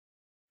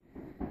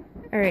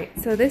Alright,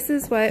 so this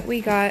is what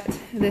we got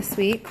this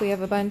week. We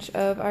have a bunch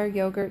of our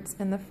yogurts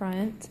in the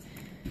front.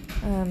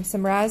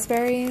 Some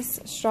raspberries,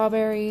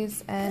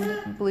 strawberries,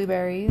 and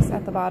blueberries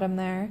at the bottom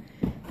there.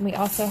 And we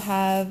also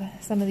have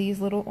some of these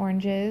little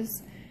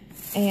oranges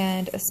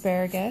and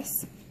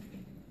asparagus.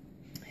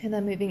 And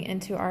then moving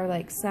into our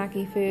like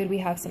snacky food, we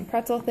have some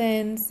pretzel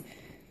thins,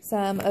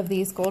 some of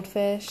these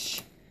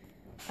goldfish.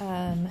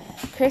 Colton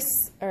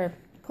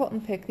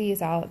picked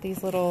these out,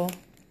 these little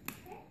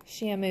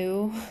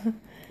Shamu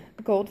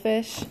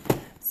goldfish.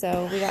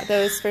 So we got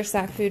those for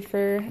snack food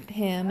for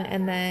him.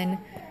 And then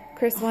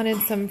Chris wanted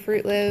some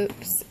Fruit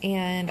Loops,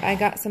 and I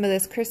got some of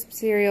this crisp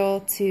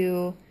cereal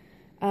to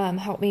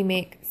help me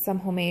make some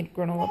homemade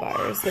granola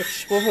bars,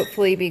 which will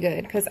hopefully be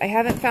good because I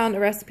haven't found a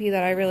recipe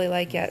that I really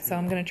like yet, so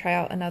I'm going to try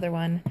out another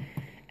one.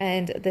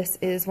 And this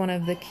is one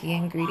of the key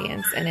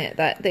ingredients in it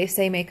that they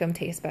say make them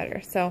taste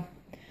better. So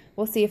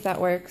we'll see if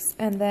that works.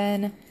 And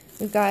then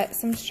we've got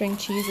some string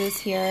cheeses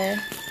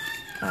here,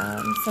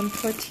 some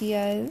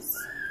tortillas,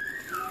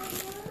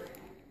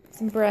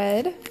 some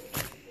bread,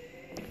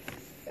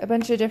 a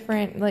bunch of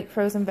different like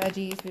frozen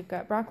veggies. We've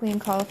got broccoli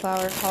and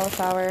cauliflower,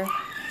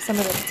 some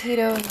of the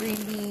potato and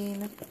green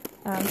bean,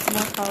 some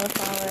more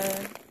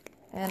cauliflower,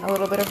 and a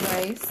little bit of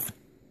rice.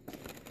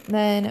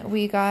 Then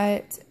we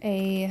got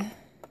a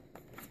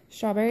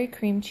strawberry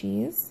cream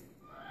cheese,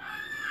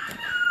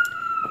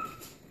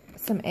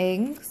 some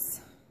eggs,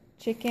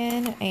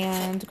 chicken,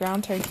 and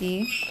ground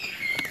turkey.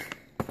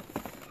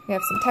 We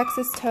have some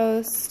Texas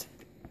toast,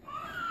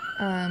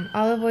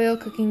 olive oil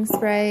cooking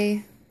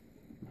spray,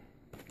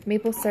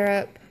 maple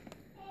syrup,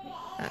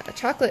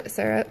 chocolate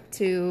syrup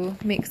to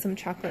make some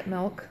chocolate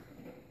milk.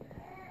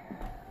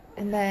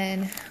 And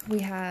then we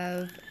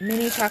have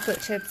mini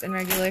chocolate chips and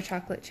regular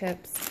chocolate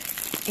chips,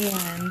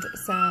 and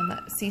some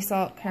sea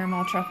salt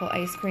caramel truffle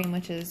ice cream,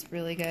 which is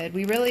really good.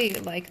 We really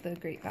like the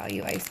Great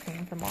Value ice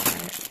cream from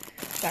Walmart.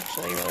 It's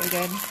actually really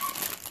good.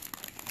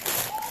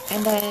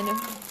 And then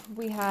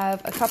we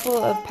have a couple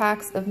of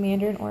packs of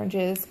mandarin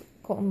oranges.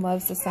 Colton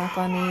loves to snack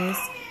on these.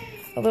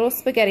 A little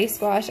spaghetti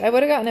squash. I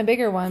would have gotten a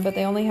bigger one, but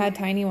they only had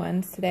tiny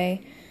ones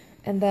today.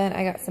 And then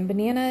I got some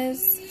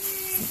bananas,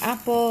 some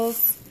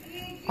apples,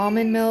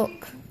 almond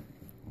milk,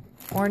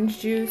 orange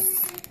juice,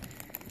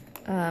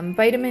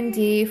 vitamin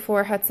D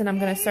for Hudson. I'm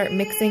going to start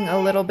mixing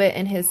a little bit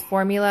in his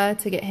formula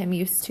to get him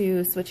used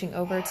to switching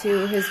over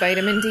to his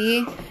vitamin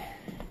D.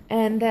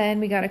 And then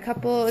we got a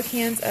couple of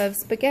cans of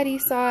spaghetti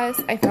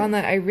sauce. I found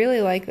that I really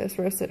like this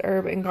roasted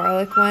herb and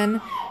garlic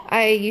one.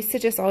 I used to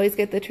just always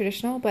get the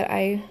traditional, but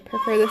I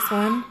prefer this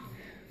one.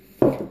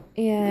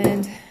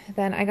 And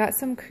then I got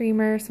some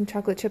creamer, some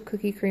chocolate chip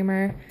cookie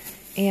creamer,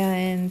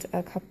 and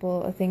a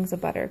couple of things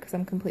of butter because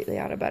I'm completely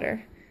out of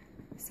butter.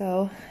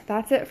 So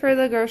that's it for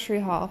the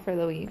grocery haul for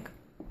the week.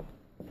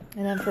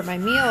 And then for my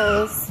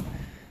meals,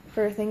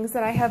 for things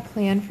that I have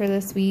planned for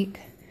this week,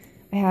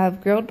 I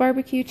have grilled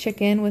barbecue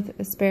chicken with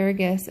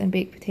asparagus and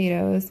baked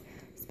potatoes,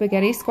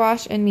 spaghetti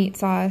squash and meat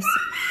sauce.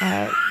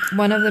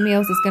 One of the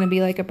meals is going to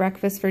be like a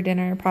breakfast for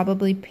dinner,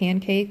 probably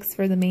pancakes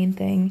for the main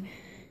thing.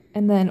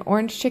 And then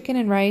orange chicken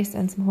and rice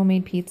and some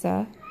homemade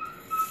pizza.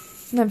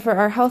 And then for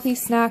our healthy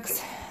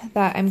snacks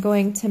that I'm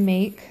going to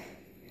make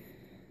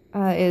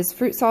is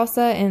fruit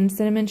salsa and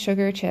cinnamon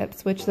sugar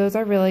chips, which those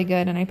are really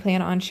good. And I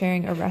plan on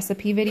sharing a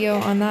recipe video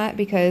on that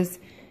because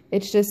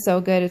it's just so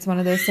good. It's one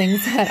of those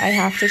things that I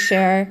have to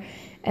share.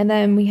 And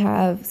then we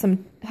have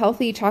some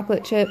healthy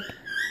chocolate chip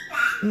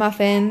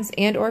muffins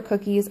and or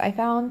cookies. I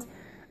found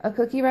a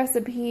cookie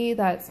recipe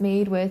that's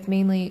made with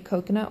mainly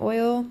coconut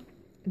oil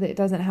that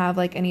doesn't have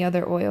like any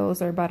other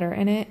oils or butter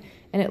in it,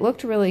 and it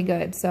looked really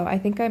good, so I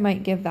think I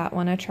might give that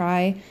one a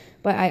try.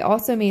 But I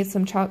also made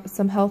some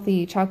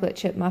healthy chocolate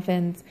chip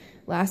muffins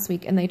last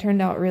week, and they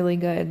turned out really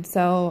good.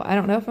 So I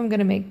don't know if I'm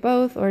gonna make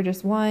both or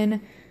just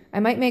one. I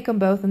might make them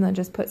both and then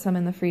just put some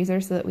in the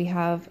freezer so that we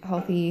have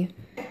healthy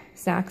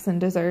snacks and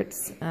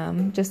desserts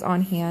just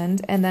on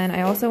hand. And then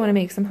I also want to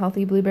make some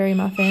healthy blueberry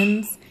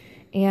muffins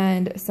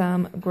and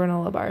some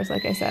granola bars.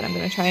 Like I said, I'm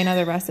going to try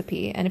another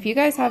recipe. And if you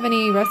guys have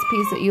any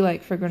recipes that you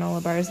like for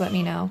granola bars, let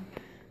me know.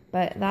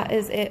 But that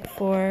is it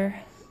for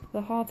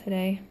the haul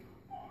today.